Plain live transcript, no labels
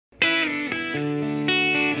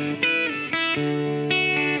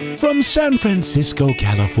from San Francisco,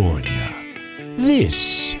 California,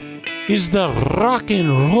 this is the Rock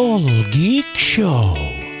and Roll Geek Show.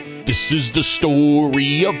 This is the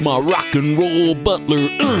story of my rock and roll butler.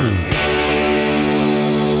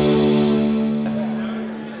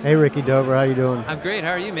 Hey, Ricky Dover, how you doing? I'm great.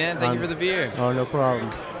 How are you, man? Thank you for the beer. Oh, no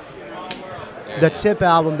problem. The Tip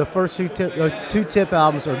album, the first two Tip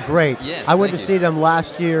albums are great. Yes, I went to thank see them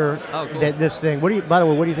last year. Oh, cool. This thing. By the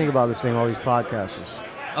way, what do you think about this thing? All these podcasters.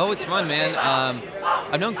 Oh, it's fun, man.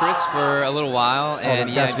 I've known Chris for a little while, and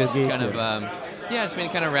just kind of, it's been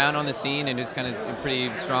kind of around on the scene, and just kind of a pretty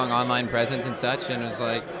strong online presence and such. And it was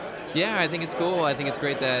like, yeah, I think it's cool. I think it's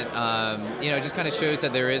great that it just kind of shows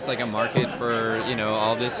that there is like a market for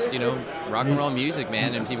all this rock and roll music,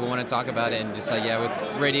 man, and people want to talk about it. And just like with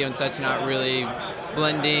radio and such not really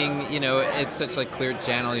blending, it's such like clear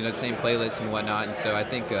channel, the same playlists and whatnot. And so I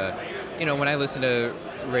think when I listen to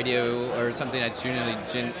radio or something that's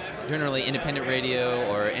generally independent radio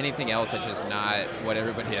or anything else that's just not what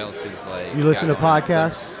everybody else is like. You listen to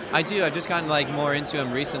podcasts? I do. I've just gotten like more into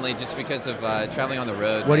them recently just because of traveling on the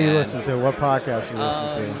road. What do you listen to? What podcasts do you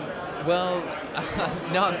listen to? Well,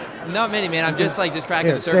 not many, man. I'm just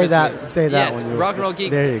cracking the surface. Say that yes, one. Rock and Roll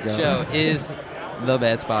Geek Show is the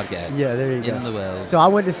best podcast. Yeah, there you go. In the world. So I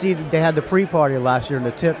went to see, they had the pre-party last year and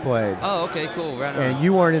the Tip played. Oh, okay, cool. Right on. And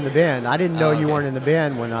you weren't in the band. I didn't know you weren't in the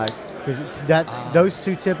band because those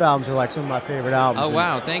two Tip albums are like some of my favorite albums. Oh,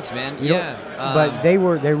 wow. Thanks, man. But they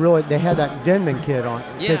had that Denman kid on.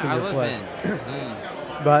 Yeah, I love Ben.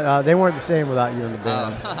 But they weren't the same without you in the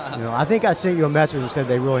band. I think I sent you a message and said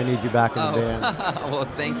they really need you back in the band. Well,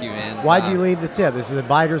 thank you, man. Why'd you leave the Tip? Is the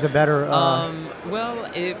Biters a better? Well,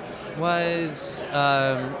 it was.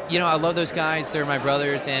 I love those guys. They're my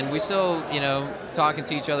brothers, and we still, talk and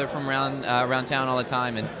see each other from around town all the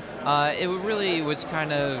time. And it really was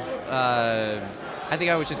kind of. I think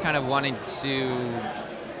I was just kind of wanting to.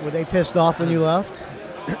 Were they pissed off when you left?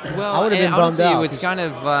 Well, I would have been bummed honestly, out. it was kind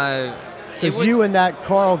of. Because you and that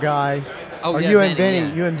Carl guy, you and Benny,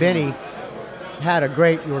 you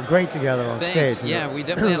were great together on stage. Yeah, we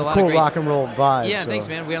definitely had a lot cool of great rock and roll vibes. Yeah, thanks,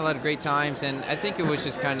 man. We had a lot of great times, and I think it was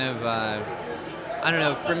just kind of, I don't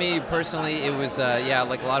know. For me personally, it was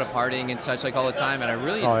like a lot of partying and such, like all the time, and I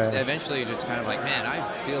really eventually just kind of like, man, I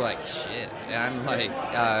feel like shit, and I'm like,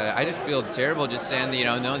 I just feel terrible just saying, the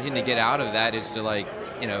only thing to get out of that is to like,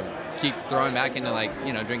 keep throwing back into like,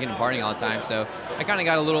 drinking and partying all the time. So I kind of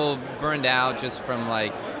got a little burned out just from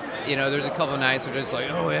like, there's a couple of nights where just like,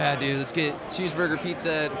 oh yeah, dude, let's get cheeseburger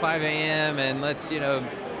pizza at 5 a.m. and let's, and I was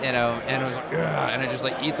like, and I just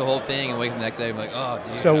like eat the whole thing and wake up the next day and be like, oh,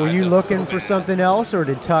 dude. So were you looking for something else, or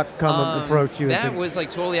did Tuck come and approach you? That was like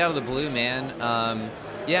totally out of the blue, man.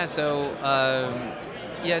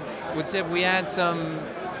 With Tip, we had some,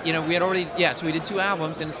 we had already, so we did 2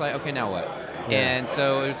 albums, and it's like, okay, now what? Yeah. And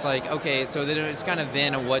so it's like, okay, so then it's kind of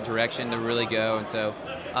then in what direction to really go, and so.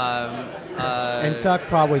 And Tuck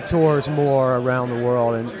probably tours more around the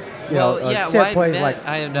world, and Tip plays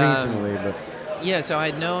regionally, but. Yeah, so I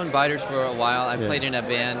had known Biters for a while. I played in a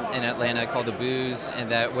band in Atlanta called The Booze,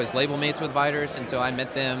 and that was label mates with Biters, and so I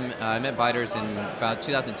met them. I met Biters in about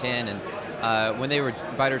 2010, and when they were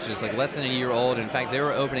Biters was like less than a year old. In fact, they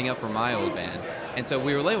were opening up for my old band. And so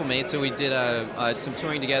we were label mates, so we did some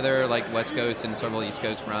touring together, like West Coast and several East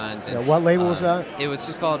Coast runs. And, what label was that? It was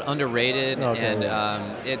just called Underrated, and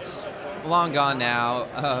it's long gone now.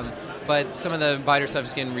 But some of the Biter stuff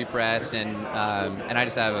is getting repressed, and I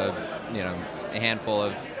just have a handful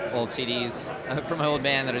of old CDs from my old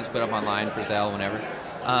band that I just put up online for sale whenever.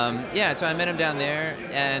 So I met him down there,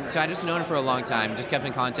 and so I just known him for a long time, just kept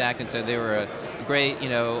in contact, and so they were a great,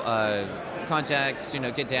 contacts,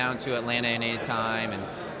 get down to Atlanta at any time, and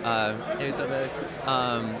and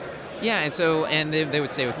they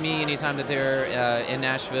would stay with me anytime that they're in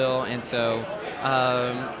Nashville, and so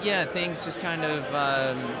things just kind of.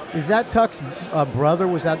 Is that Tuck's brother?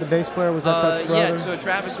 Was that the bass player? Was that Tuck's brother? Yeah, so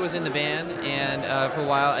Travis was in the band and for a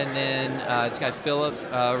while, and then this guy Philip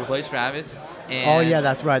replaced Travis. And,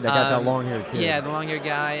 that's right. They got that long-haired kid. Yeah, the long-haired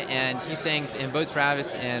guy, and he sings, and both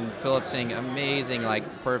Travis and Philip sing amazing, like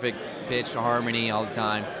perfect pitch harmony all the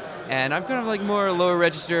time. And I'm kind of like more lower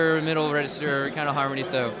register, middle register kind of harmony.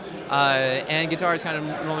 So, and guitar is kind of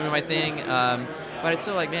normally my thing. But it's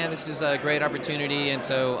still like, man, this is a great opportunity, and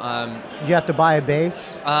so. You have to buy a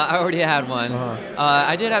bass? I already had one.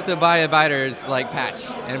 I did have to buy a Biters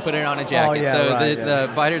patch and put it on a jacket.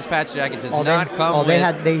 The Biters patch jacket does not come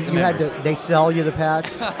with. They sell you the patch.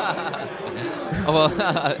 Well,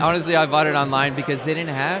 honestly, I bought it online because they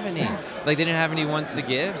didn't have any. like they didn't have any ones to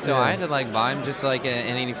give, so I had to like buy them just like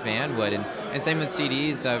any fan would, and same with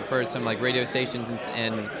CDs for some like radio stations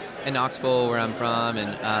in Knoxville where I'm from,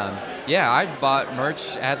 and I bought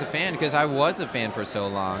merch as a fan because I was a fan for so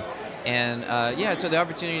long, and so the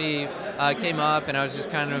opportunity came up, and I was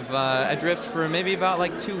just kind of adrift for maybe about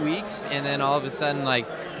like 2 weeks, and then all of a sudden like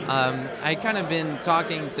I'd kind of been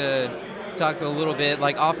talk a little bit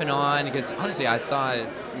like off and on, because honestly I thought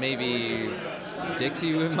maybe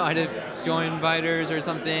Dixie might have joined Biters or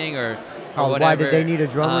something, or whatever. Why did they need a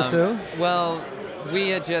drummer too? Well, we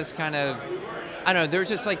had just kind of, I don't know, there was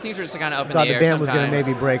just like things were just kind of up in the air. Thought the band was going to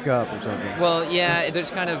maybe break up or something. Well, yeah, there's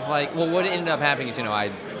kind of like, well, what ended up happening is, I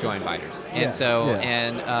joined Biters, and so.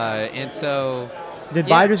 Did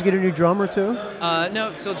Biters get a new drummer too?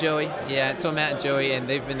 No, still Joey. Yeah, so Matt and Joey, and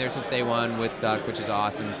they've been there since day one with Tuck, which is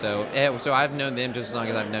awesome. So I've known them just as long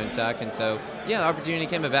as I've known Tuck, and so the opportunity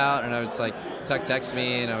came about, and I was like, Tuck texted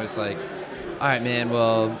me, and I was like, all right, man,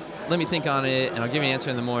 well, let me think on it, and I'll give you an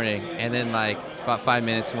answer in the morning. And then like about 5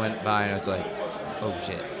 minutes went by, and I was like, oh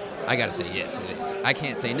shit, I gotta say yes to this. I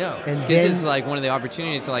can't say no. Because this is like one of the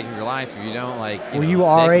opportunities to like in your life. If you don't like, were you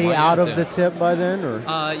already out of the tip by then, or?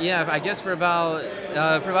 Yeah, I guess for about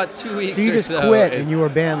 2 weeks. So you just quit, and you were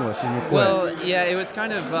bandless, and you quit. Well, yeah, it was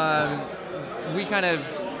kind of the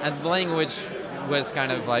language was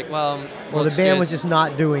kind of like, well, the band was just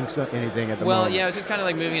not doing anything at the moment. Well, yeah, it was just kind of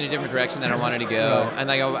like moving in a different direction than I wanted to go, and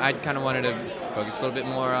like I kind of wanted to focus a little bit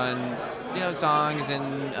more on songs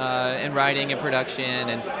and writing and production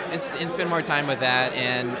and spend more time with that,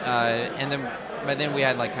 and then by then we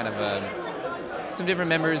had like kind of some different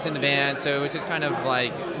members in the band, so it was just kind of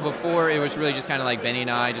like, before it was really just kind of like Benny and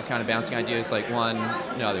I just kind of bouncing ideas like one,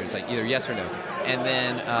 no, there's like either yes or no, and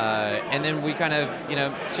then we kind of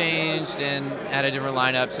changed and had a different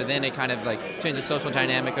lineup, so then it kind of like changed the social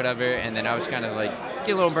dynamic, whatever, and then I was kind of like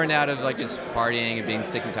get a little burned out of like just partying and being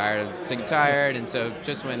sick and tired, and so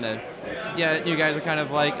just when you guys are kind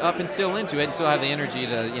of like up and still into it and still have the energy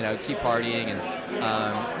to keep partying, and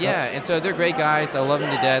and so they're great guys. I love them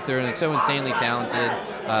to death. They're so insanely talented.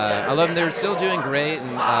 I love them. They're still doing great,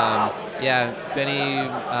 and Benny,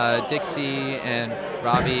 Dixie, and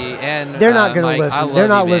Robbie, and they're not going to listen. They're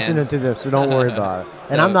not listening to this, so don't worry about it.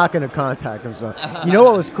 And I'm not going to contact them. So you know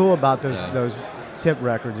what was cool about those tip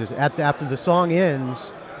records is after the song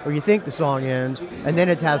ends, or you think the song ends, and then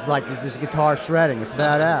it has like this guitar shredding. It's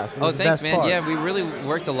badass. Oh, thanks, man. Part. Yeah, we really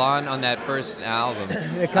worked a lot on that first album.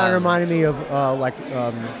 It kind of reminded me of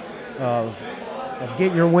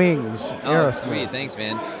Get Your Wings. Oh, sweet. Thanks,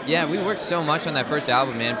 man. Yeah, we worked so much on that first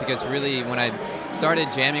album, man, because really when I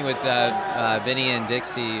started jamming with Benny and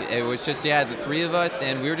Dixie, it was just, the three of us,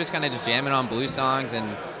 and we were just kind of just jamming on blues songs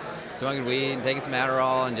and smoking weed and taking some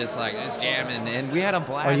Adderall and just jamming, and we had a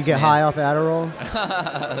blast. Oh, you get high off Adderall?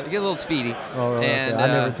 Get a little speedy. Oh, really? And I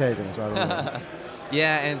never taken them, so I don't know.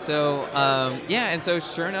 And so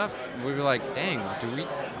sure enough, we were like, dang, we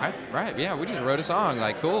just wrote a song,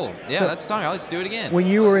 like, cool. Yeah, so that's a song, let's do it again. When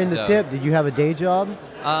you were in the tip, did you have a day job?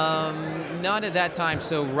 Not at that time.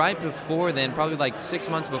 So right before then, probably like 6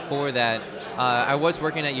 months before that, I was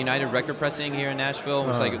working at United Record Pressing here in Nashville,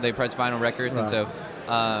 which like they press vinyl records, and so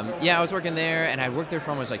I was working there, and I worked there for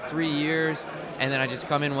almost like 3 years, and then I just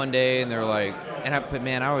come in one day, and they're like,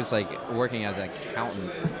 I was like working as an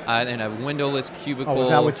accountant in a windowless cubicle. Oh, is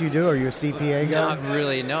that what you do? Are you a CPA guy? Not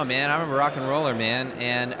really, no, man. I'm a rock and roller, man,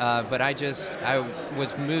 and but I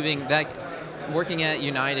was moving. That working at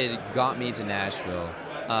United got me to Nashville.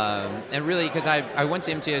 And really, because I went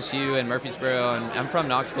to MTSU and Murfreesboro, and I'm from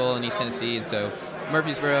Knoxville in East Tennessee, and so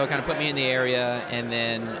Murfreesboro kind of put me in the area, and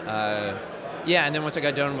then and then once I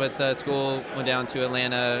got done with school, went down to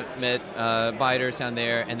Atlanta, met Biters down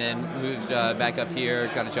there, and then moved back up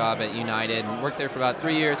here, got a job at United, and worked there for about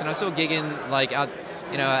 3 years, and I was still gigging like out,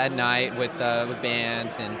 at night with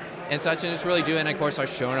bands and such, and just really doing. Of course, I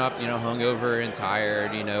was showing up, hungover and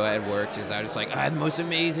tired, at work, because I was like, I had the most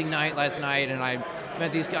amazing night last night, and I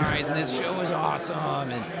met these guys, and this show was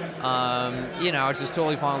awesome, and I was just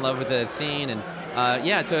totally falling in love with the scene, and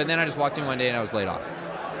so then I just walked in one day and I was laid off.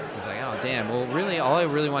 So I was like, oh damn, well really all I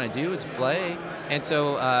really want to do is play, and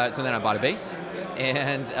so then I bought a bass,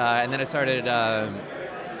 and then I started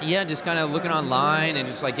just kind of looking online and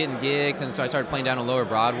just like getting gigs, and so I started playing down on Lower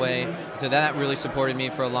Broadway. So that really supported me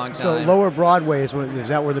for a long time. So Lower Broadway is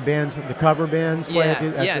that where the cover bands play?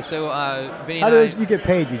 So Benny how do you get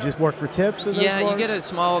paid? You just work for tips? You get a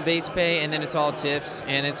small base pay, and then it's all tips,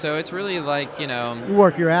 and it's really like you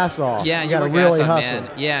work your ass off. Yeah, you got to really hustle, man.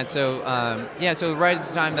 Yeah, and so so right at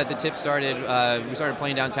the time that the tips started, we started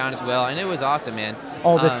playing downtown as well, and it was awesome, man.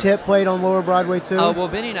 Oh, the Tip played on Lower Broadway too? Well,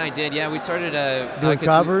 Benny and I did, yeah. We started doing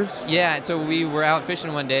covers? Yeah, so we were out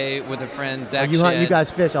fishing one day with a friend, Zach you Shedd. You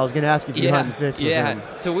guys fish. I was going to ask if you hunt and fish with him.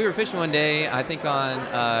 So we were fishing one day, I think on,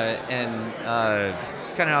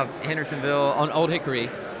 kind of out Hendersonville, on Old Hickory.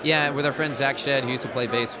 Yeah, with our friend Zach Shedd, who used to play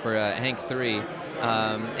bass for Hank 3.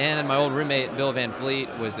 And my old roommate, Bill Van Fleet,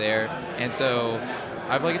 was there. And so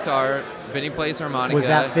I play guitar, Benny plays harmonica. Was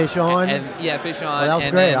that Fish On? Yeah, Fish On. Oh, that was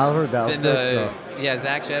and great. Then, I heard that. Then yeah,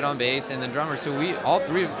 Zach Shedd on bass and the drummer. So we, all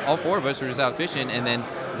four of us were just out fishing. And then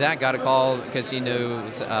Zach got a call because he knew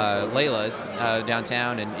Layla's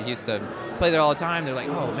downtown, and he used to play there all the time. They're like,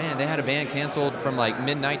 oh man, they had a band canceled from like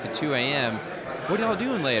midnight to 2 a.m. What are y'all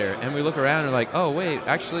doing later? And we look around and we're like, oh wait,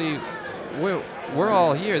 actually, we're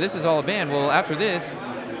all here. This is all a band. Well, after this,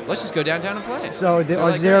 let's just go downtown and play. So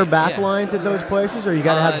is there a back line to those places, or you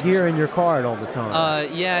got to have gear in your car at all the time?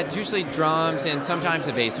 Yeah, it's usually drums and sometimes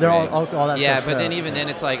a bass rig. They're all that yeah, stuff. But then even then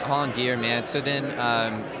it's like hauling gear, man. So then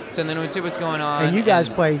we see what's going on. And you guys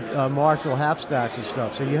play Marshall half stacks and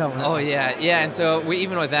stuff, so you have. Oh yeah. And so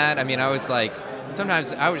even with that, I mean, I was like,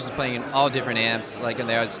 sometimes I was just playing in all different amps. Like in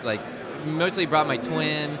there, I was like. Mostly brought my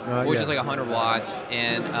twin, which is like 100 watts,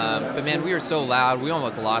 and but man, we were so loud, we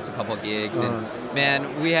almost lost a couple gigs, and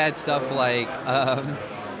man, we had stuff like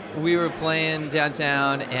we were playing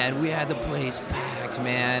downtown, and we had the place packed,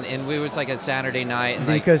 man, and it was like a Saturday night, and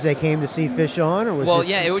because they came to see Fish On, or was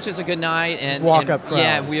it was just a good night, and walk-up crowd.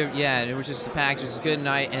 And it was just packed, it was a good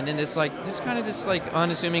night, and then this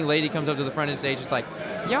unassuming lady comes up to the front of the stage, it's like,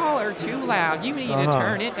 y'all are too loud. You need to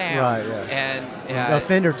turn it down. Right, yeah. And the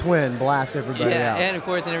Fender Twin blast everybody out. And of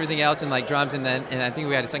course, and everything else, and like drums, and I think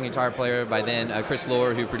we had a second guitar player by then, Chris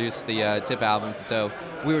Lohr, who produced the Tip album. So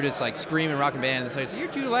we were just like screaming, rocking band, and so I said, "You're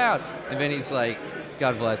too loud." And then he's like,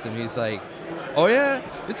 God bless him, he's like, "Oh yeah,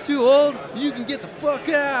 it's too old. You can get the fuck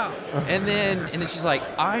out." and then she's like,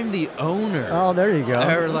 "I'm the owner." Oh, there you go. And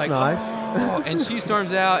we're That's like, nice. Oh. And she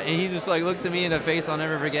storms out, and he just like looks at me in the face I'll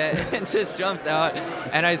never forget, and just jumps out.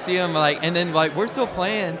 And I see him like, and then like we're still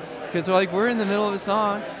playing because we're in the middle of a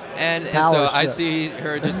song, and so I see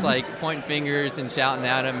her just like pointing fingers and shouting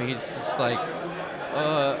at him. And he's just like,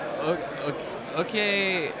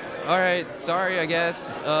 okay. All right, sorry, I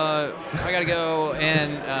guess. I gotta go.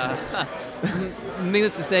 And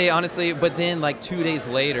needless to say, honestly, but then like 2 days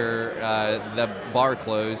later, the bar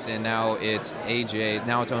closed, and now it's AJ.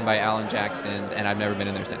 Now it's owned by Alan Jackson, and I've never been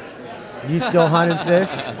in there since. You still hunt and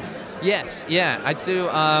fish? Yes, yeah, I do.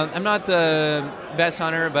 I'm not the best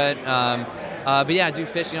hunter, but yeah, I do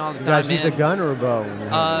fishing all the time. You guys use a gun or a bow?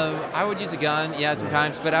 I would use a gun, yeah,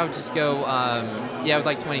 sometimes, but I would just go, with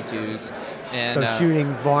like 22s. And, so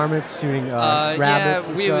shooting varmints, shooting rabbits.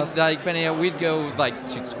 Yeah, we would like, we'd go like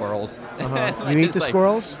shoot squirrels. You eat the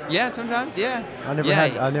squirrels? Yeah, sometimes. Yeah. I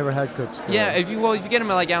never had cooked squirrels. Yeah, if you get them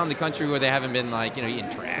like out in the country where they haven't been like eating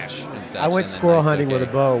trash and such. I went squirrel hunting with a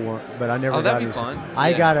bow once, but I never. Oh, that'd be fun.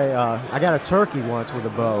 I got a turkey once with a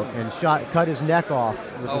bow and cut his neck off.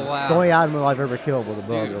 Wow. The only animal I've ever killed with a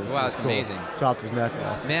bow. Dude, wow, that's amazing. Chopped his neck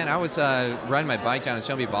off. Man, I was riding my bike down in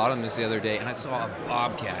Shelby Bottoms the other day, and I saw a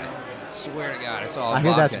bobcat. Swear to God, I saw a bobcat. I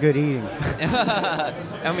hear that's good eating.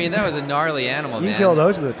 I mean, that was a gnarly animal, man. You kill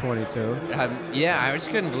those with a 22. Yeah, I just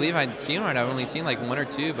couldn't believe I'd seen one. I've only seen like one or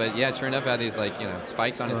two, but yeah, sure enough, it had these like,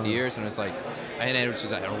 spikes on its ears, and it was like, and it was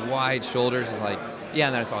just like wide shoulders. It's like, yeah,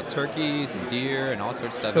 and then I saw turkeys and deer and all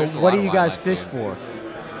sorts of stuff. So what do you guys fish for?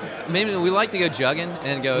 Maybe we like to go jugging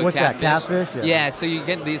and go What's catfish. That, catfish? Yeah, so you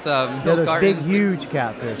get these milk those cartons. Big, huge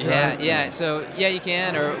catfish, Yeah, right? yeah. So, yeah, you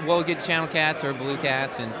can, or we'll get channel cats or blue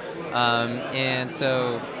cats, and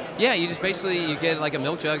so, yeah, you just basically, you get like a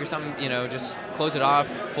milk jug or something, just close it off,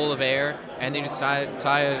 full of air, and then you just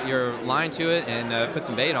tie your line to it and put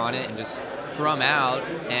some bait on it and just throw them out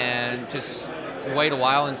and just wait a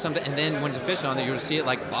while, and then when the fish on there, you'll see it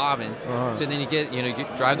like bobbing. So then you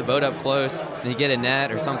drive the boat up close, and you get a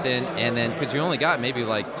net or something, and then because you only got maybe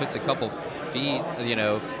like just a couple feet,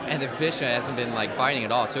 and the fish hasn't been like fighting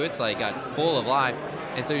at all, so it's like got full of life,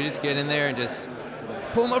 and so you just get in there and just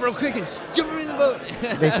pull them up real quick and jump them in the boat.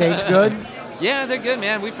 They taste good? Yeah, they're good,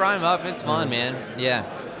 man. We fry them up. It's fun, man. Yeah,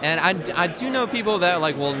 and I do know people that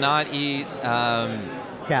like will not eat.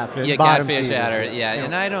 Catfish. Yeah, catfish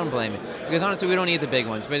and I don't blame it. Because honestly, we don't eat the big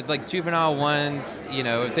ones. But like juvenile ones,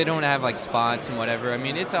 if they don't have like spots and whatever, I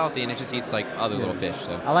mean, it's healthy and it just eats like other little fish.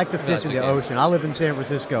 So I like to fish in the ocean. I live in San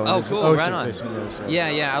Francisco. Oh, cool. Ocean right on. Fishing there, so.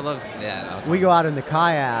 Yeah, I love that. Awesome. We go out in the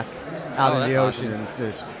kayak out in the ocean awesome. and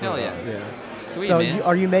fish. Hell yeah. Sweet, so man.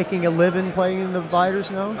 Are you making a living playing in the biters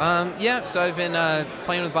now? Yeah, so I've been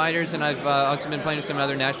playing with biters, and I've also been playing with some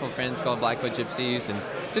other Nashville friends called Blackfoot Gypsies, and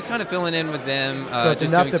just kind of filling in with them. So it's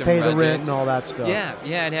just enough doing to pay some the rent bits. and all that stuff.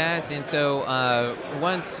 Yeah, it has. And so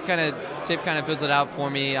once Tip kind of fills it out for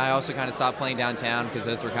me, I also kind of stopped playing downtown because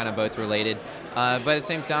those were kind of both related. But at the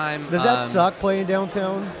same time, does that suck playing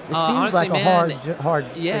downtown? It seems honestly, like a hard.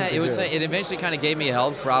 Yeah, thing to do. It eventually kind of gave me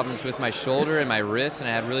health problems with my shoulder and my wrist, and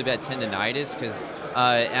I had really bad tendonitis because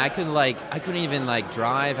I couldn't even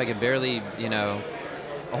drive. I could barely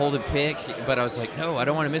hold a pick. But I was like, no, I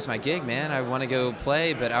don't want to miss my gig, man. I want to go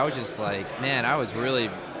play. But I was just like, man, I was really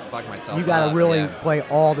fucking myself. You got to really play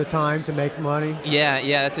all the time to make money. Yeah,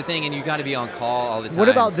 that's the thing, and you got to be on call all the time. What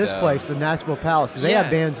about this place, the Nashville Palace? Because they have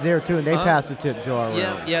bands there too, and they pass the tip jar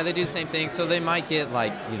around. Yeah, they do the same thing. So they might get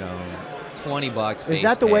 $20. Is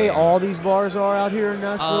that the way all these bars are out here in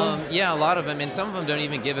Nashville? Yeah, a lot of them, and some of them don't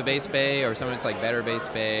even give a bass pay, or some of it's better bass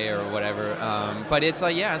pay or whatever. But it's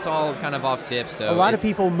it's all kind of off tip. So a lot of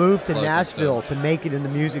people move to Nashville to make it in the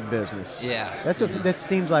music business. Yeah, that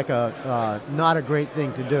seems like not a great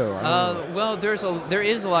thing to do. Well, there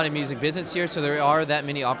is a lot of music business here, so there are that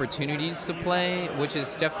many opportunities to play, which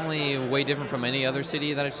is definitely way different from any other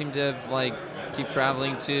city that I've seemed to keep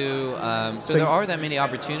traveling to. So there are that many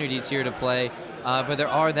opportunities here to play, but there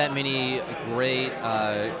are that many great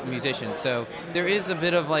musicians. So there is a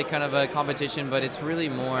bit of kind of a competition, but it's really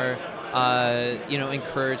more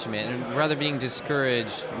encouragement, and rather being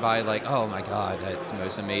discouraged by oh my God, that's the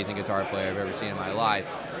most amazing guitar player I've ever seen in my life,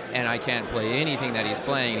 and I can't play anything that he's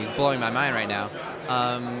playing. He's blowing my mind right now.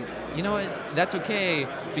 You know what? That's okay,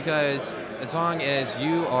 because as long as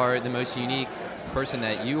you are the most unique person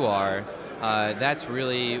that you are, that's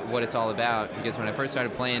really what it's all about. Because when I first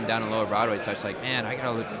started playing down on Lower Broadway, it's such man, I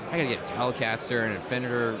gotta get a Telecaster and a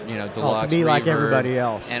Fender, Deluxe. To be reverb, like everybody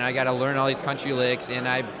else. And I gotta learn all these country licks. And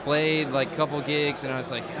I played a couple gigs, and I was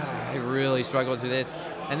like, I really struggled through this.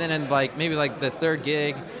 And then in maybe the third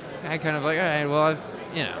gig, I kind of all right, well,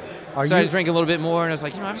 I've started drinking a little bit more, and I was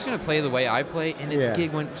like, I'm just gonna play the way I play, and the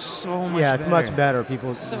gig went so much better. Yeah, it's much better.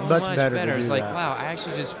 It's much better. It's wow, I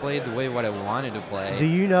actually just played the way what I wanted to play. Do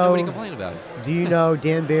you know? Nobody complained about it. Do you know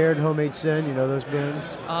Dan Baird, Homemade Sin? You know those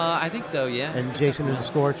bands? I think so, yeah. And Jason and the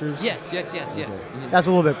Scorchers? Yes. Okay. Mm-hmm. That's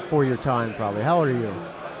a little bit before your time, probably. How old are you?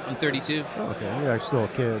 I'm 32. Oh, okay, you're still a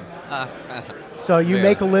kid. So you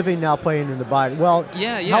make a living now playing in the bite. Well,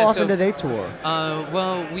 how often do they tour?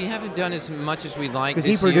 Well, we haven't done as much as we'd like. Because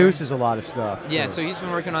he produces a lot of stuff. Yeah, so he's been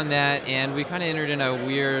working on that, and we kind of entered in a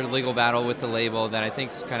weird legal battle with the label that I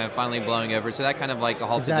think's kind of finally blowing over. So that kind of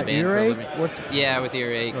halted the band Earache? for a little bit. Yeah, with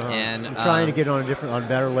Earache, and I'm trying to get on a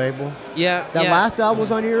better label. Yeah, that last album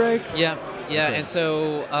was on Earache. Yeah, okay. And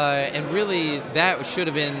so and really that should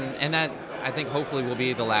have been, and that I think hopefully will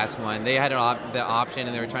be the last one. They had the option,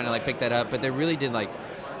 and they were trying to pick that up, but they really didn't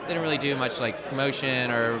really do much promotion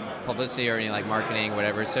or publicity or any marketing,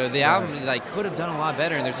 whatever. So the album could have done a lot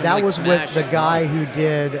better. And there's some, that was with the guy who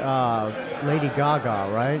did Lady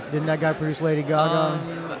Gaga, right? Didn't that guy produce Lady Gaga?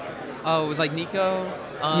 With Nico.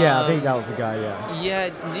 Yeah, I think that was the guy. Yeah.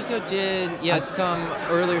 Yeah, Nico did some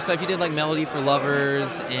earlier stuff. He did Melody for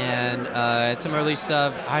Lovers and some early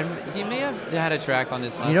stuff. He may have had a track on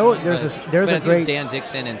this last one. There's a great Dan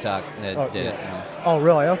Dixon and Tuck that did it. Oh,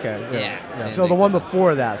 really? Okay. Yeah. So the one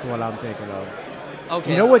before that's what I'm thinking of.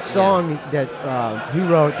 Okay. You know what song that he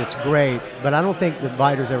wrote that's great, but I don't think the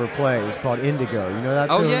Biters ever play? It's called Indigo. You know that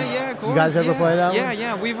tune? Oh, yeah, of course. You guys ever play that one?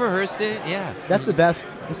 Yeah, we've rehearsed it, yeah. That's the best.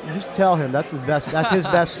 Just tell him that's the best. That's his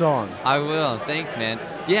best song. I will. Thanks, man.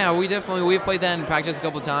 Yeah, we played that in practice a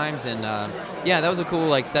couple times, and that was a cool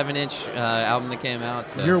 7-inch album that came out.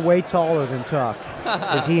 So. You're way taller than Tuck.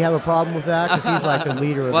 Does he have a problem with that? Because he's the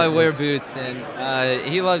leader of I wear boots, and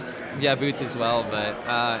he loves boots as well, but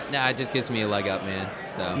it just gives me a leg up, man.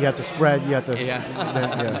 So you have to spread. You have to.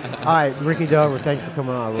 Yeah. All right, Ricky Dover, thanks for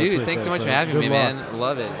coming on. Dude, thanks so much for having me, man.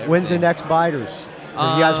 Love it. When's the next Biters?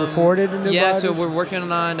 Have you guys recorded in the Biters? So we're working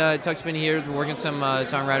on Tuck's been here. We're working some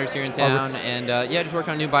songwriters here in town, and just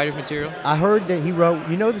working on new Biters material. I heard that he wrote.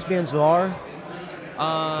 You know this band Czar?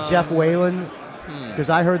 Jeff Whalen. Because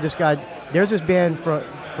I heard this guy. There's this band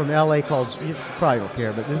from L.A. called. You probably don't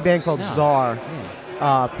care, but this band called Czar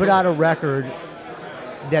put out a record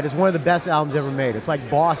that is one of the best albums ever made. It's like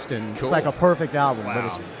Boston. Cool. It's like a perfect album.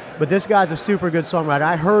 Wow. But this guy's a super good songwriter.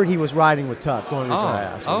 I heard he was writing with Tuck. That's the only reason I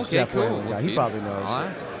asked. Okay, cool. He probably knows.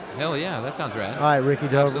 Awesome. Hell yeah, that sounds rad. All right, Ricky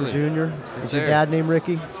Dover Jr. Is your dad named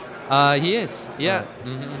Ricky? He is. Yeah. All right.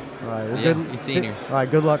 Mm-hmm. All right. Well, he's senior. All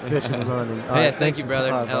right. Good luck fishing and hunting. Yeah. Thank you,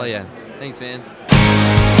 brother. Hell yeah. Thanks, man.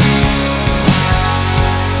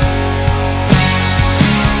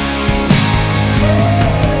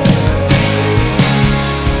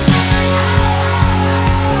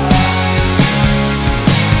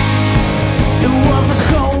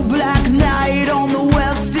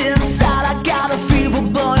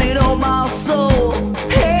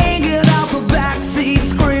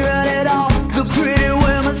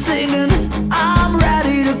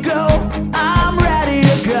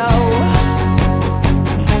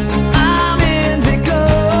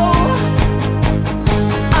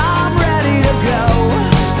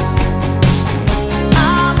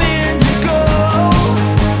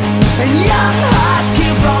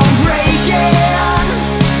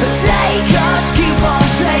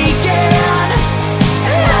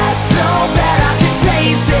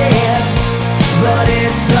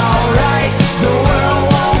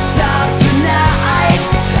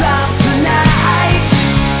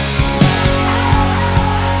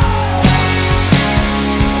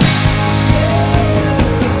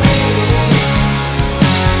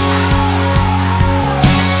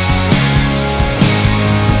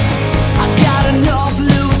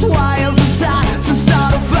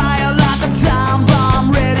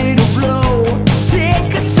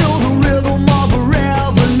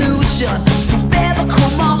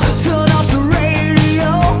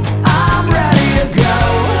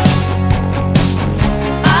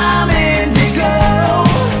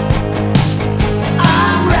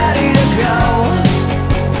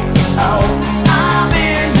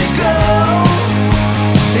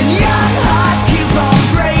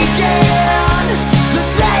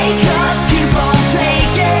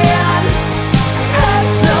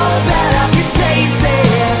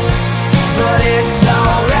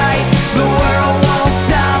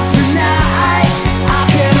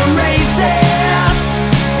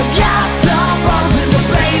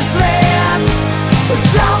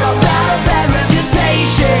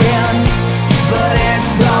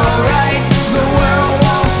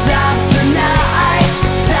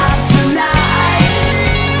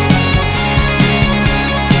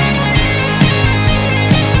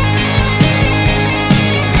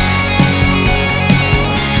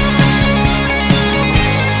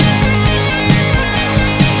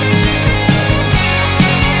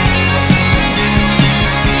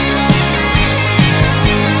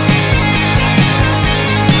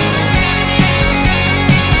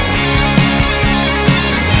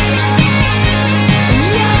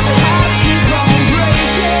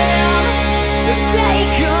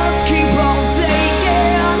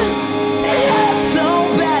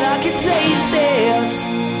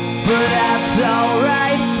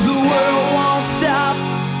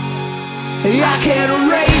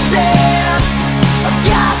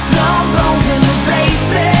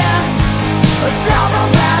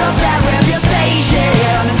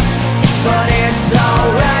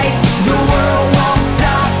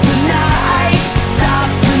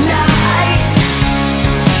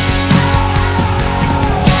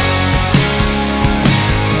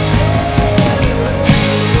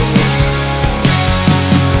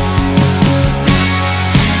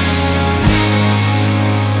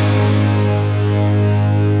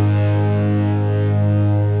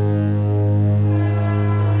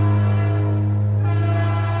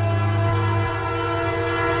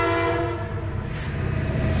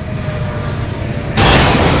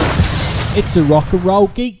 It's a rock and roll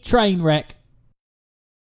geek train wreck.